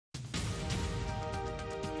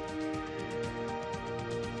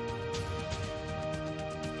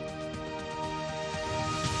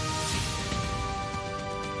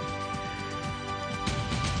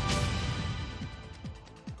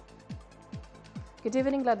Good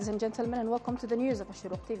evening, ladies and gentlemen, and welcome to the news of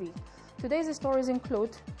Ashorooq TV. Today's stories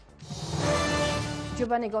include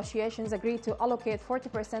Juba negotiations agree to allocate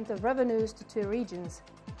 40% of revenues to 2 regions.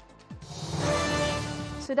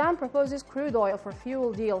 Sudan proposes crude oil for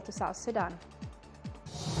fuel deal to South Sudan.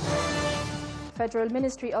 Federal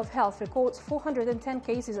Ministry of Health records 410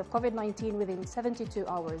 cases of COVID-19 within 72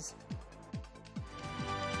 hours.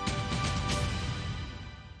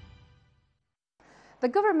 The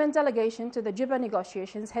government delegation to the Juba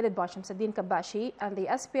negotiations headed by Shamsuddin Kabashi and the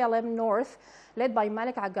SPLM North led by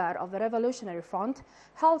Malik Agar of the Revolutionary Front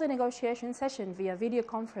held a negotiation session via video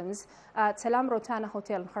conference at Salam Rotana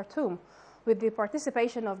Hotel in Khartoum with the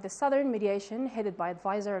participation of the Southern Mediation headed by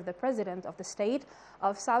advisor of the President of the State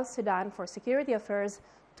of South Sudan for Security Affairs,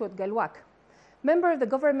 Tut Galwak. Member of the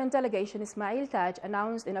government delegation Ismail Taj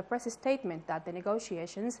announced in a press statement that the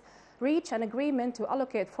negotiations reach an agreement to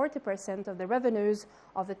allocate 40% of the revenues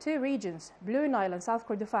of the 2 regions, Blue Nile and South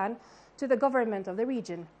Kordofan, to the government of the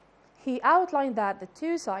region. He outlined that the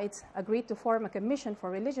 2 sides agreed to form a commission for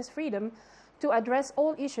religious freedom to address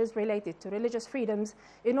all issues related to religious freedoms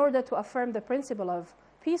in order to affirm the principle of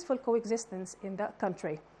peaceful coexistence in that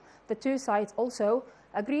country. The 2 sides also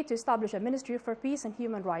agreed to establish a Ministry for Peace and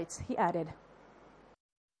Human Rights, he added.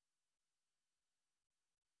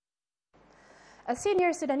 A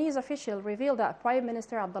senior Sudanese official revealed that Prime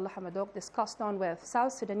Minister Abdullah Hamdok discussed on with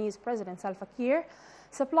South Sudanese President Salva Kiir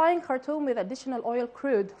supplying Khartoum with additional oil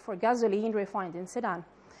crude for gasoline refined in Sudan.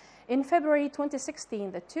 In February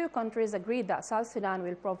 2016, the 2 countries agreed that South Sudan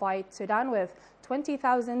will provide Sudan with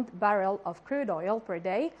 20,000 barrels of crude oil per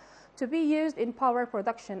day to be used in power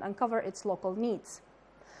production and cover its local needs.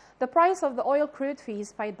 The price of the oil crude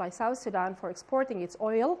fees paid by South Sudan for exporting its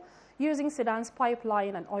oil using Sudan's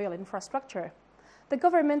pipeline and oil infrastructure. The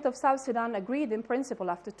government of South Sudan agreed in principle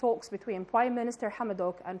after talks between Prime Minister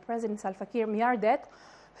Hamdok and President Salva Kiir Mayardit,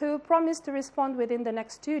 who promised to respond within the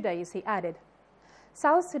next 2 days, he added.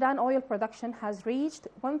 South Sudan oil production has reached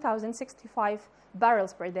 1,065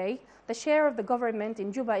 barrels per day. The share of the government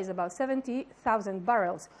in Juba is about 70,000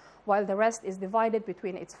 barrels, while the rest is divided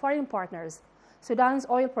between its foreign partners. Sudan's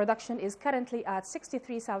oil production is currently at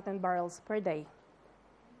 63,000 barrels per day.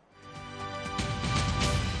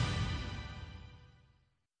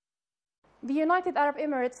 The United Arab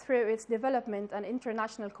Emirates, through its development and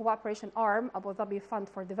international cooperation arm, Abu Dhabi Fund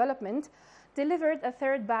for Development, delivered a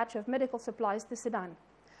 3rd batch of medical supplies to Sudan.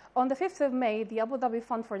 On the 5th of May, the Abu Dhabi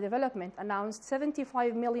Fund for Development announced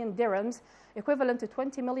 75 million dirhams, equivalent to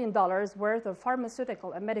 $20 million worth of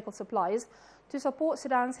pharmaceutical and medical supplies to support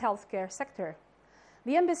Sudan's healthcare sector.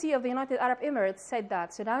 The Embassy of the United Arab Emirates said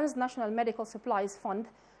that Sudan's National Medical Supplies Fund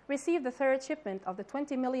received the 3rd shipment of the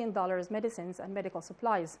 $20 million medicines and medical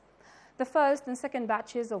supplies. The 1st and 2nd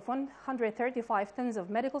batches of 135 tons of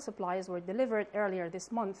medical supplies were delivered earlier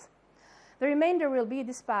this month. The remainder will be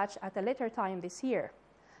dispatched at a later time this year.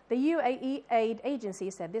 The UAE aid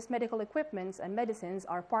agency said this medical equipment and medicines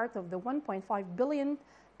are part of the 1.5 billion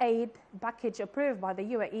aid package approved by the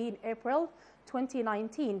UAE in April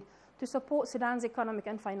 2019 to support Sudan's economic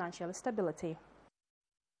and financial stability.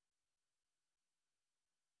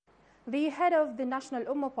 The head of the National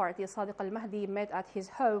Ummah Party, Sadiq al-Mahdi, met at his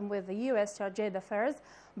home with the U.S. Chargé d'Affaires,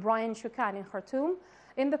 Brian Shukan, in Khartoum,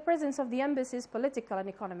 in the presence of the embassy's political and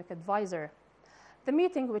economic advisor. The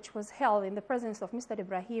meeting, which was held in the presence of Mr.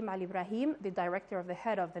 Ibrahim Ali Ibrahim, the director of the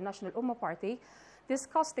head of the National Ummah Party,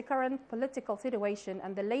 discussed the current political situation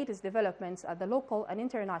and the latest developments at the local and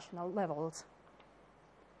international levels.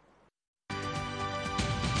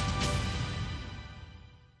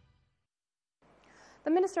 The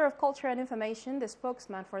Minister of Culture and Information, the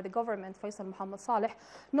spokesman for the government, Faisal Muhammad Saleh,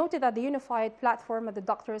 noted at the unified platform at the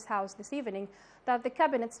Doctor's House this evening that the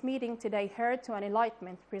Cabinet's meeting today heard to an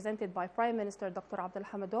enlightenment presented by Prime Minister Dr. Abdullah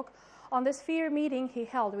Hamdok on the sphere meeting he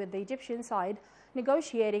held with the Egyptian side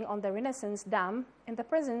negotiating on the Renaissance Dam in the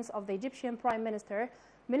presence of the Egyptian Prime Minister,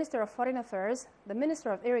 Minister of Foreign Affairs, the Minister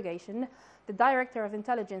of Irrigation, the Director of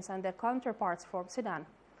Intelligence and their counterparts from Sudan.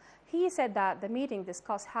 He said that the meeting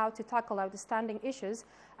discussed how to tackle outstanding issues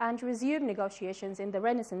and resume negotiations in the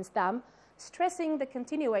Renaissance Dam, stressing the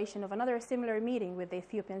continuation of another similar meeting with the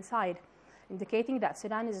Ethiopian side, indicating that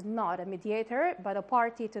Sudan is not a mediator but a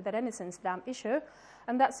party to the Renaissance Dam issue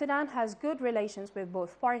and that Sudan has good relations with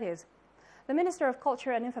both parties. The Minister of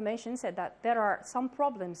Culture and Information said that there are some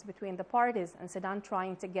problems between the parties and Sudan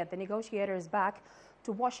trying to get the negotiators back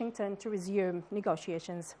to Washington to resume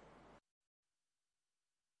negotiations.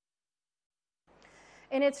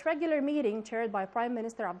 In its regular meeting chaired by Prime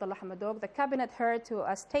Minister Abdullah Hamdok, the Cabinet heard to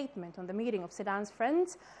a statement on the meeting of Sudan's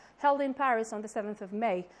friends held in Paris on the 7th of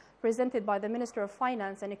May presented by the Minister of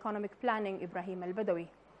Finance and Economic Planning, Ibrahim al-Badawi.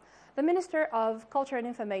 The Minister of Culture and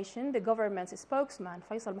Information, the government's spokesman,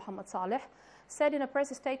 Faisal Mohammed Saleh, said in a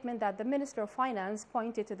press statement that the Minister of Finance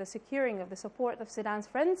pointed to the securing of the support of Sudan's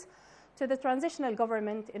friends to the transitional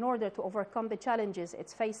government in order to overcome the challenges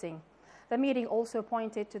it's facing. The meeting also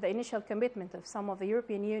pointed to the initial commitment of some of the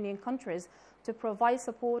European Union countries to provide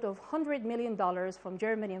support of $100 million from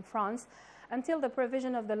Germany and France until the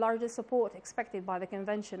provision of the largest support expected by the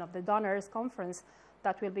convention of the Donors Conference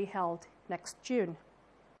that will be held next June.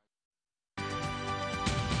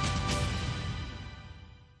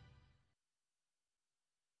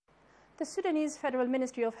 The Sudanese Federal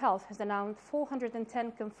Ministry of Health has announced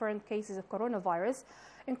 410 confirmed cases of coronavirus,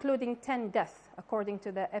 including 10 deaths, according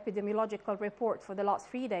to the epidemiological report for the last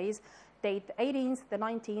 3 days, date the 18th, the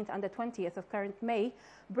 19th, and the 20th of current May,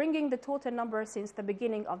 bringing the total number since the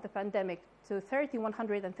beginning of the pandemic to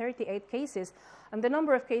 3,138 cases, and the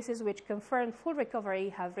number of cases which confirmed full recovery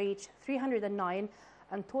have reached 309,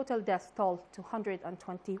 and total death toll to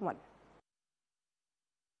 121.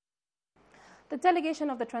 The delegation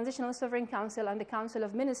of the Transitional Sovereign Council and the Council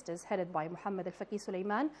of Ministers, headed by Mohammed al-Faqih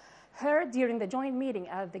Suleiman, heard during the joint meeting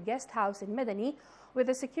at the guest house in Medani with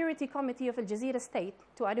the Security Committee of Al Jazeera State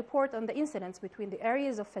to a report on the incidents between the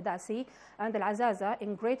areas of Fadasi and Al-Azaza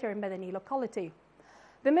in Greater Medani locality.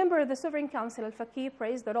 The member of the Sovereign Council, al-Faqih,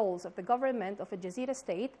 praised the roles of the government of Al Jazeera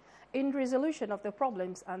State in resolution of the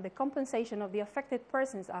problems and the compensation of the affected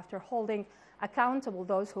persons after holding accountable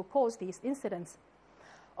those who caused these incidents.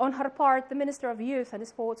 On her part, the Minister of Youth and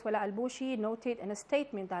Sports, Wala al-Bushi, noted in a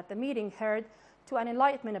statement that the meeting heard to an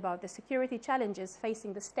enlightenment about the security challenges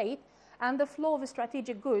facing the state and the flow of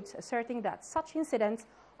strategic goods, asserting that such incidents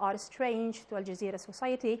are strange to Al Jazeera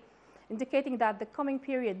society, indicating that the coming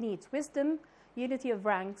period needs wisdom, unity of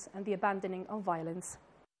ranks, and the abandoning of violence.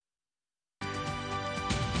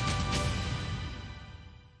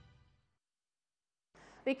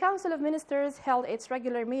 The Council of Ministers held its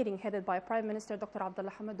regular meeting headed by Prime Minister Dr.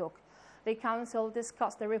 Abdullah Hamdok. The Council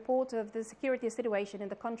discussed the report of the security situation in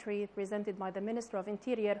the country presented by the Minister of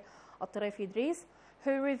Interior, Al-Tarif Idris,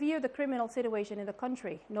 who reviewed the criminal situation in the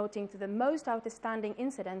country, noting to the most outstanding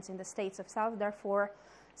incidents in the states of South Darfur,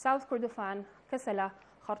 South Kordofan, Kassala,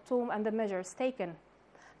 Khartoum, and the measures taken.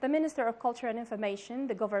 The Minister of Culture and Information,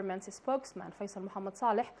 the government's spokesman, Faisal Mohammed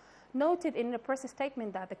Saleh, noted in a press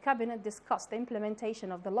statement that the cabinet discussed the implementation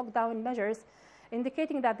of the lockdown measures,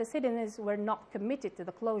 indicating that the citizens were not committed to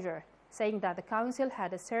the closure, saying that the council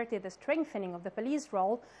had asserted the strengthening of the police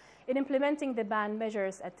role in implementing the ban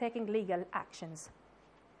measures and taking legal actions.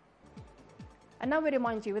 And now we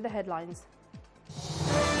remind you with the headlines.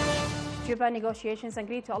 Juba negotiations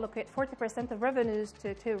agreed to allocate 40% of revenues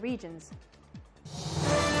to 2 regions.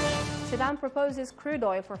 Sudan proposes crude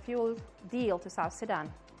oil for fuel deal to South Sudan.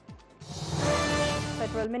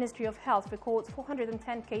 Federal Ministry of Health records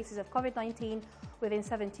 410 cases of COVID-19 within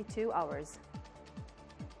 72 hours.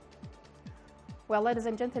 Well, ladies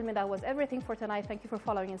and gentlemen, that was everything for tonight. Thank you for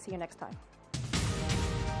following and see you next time.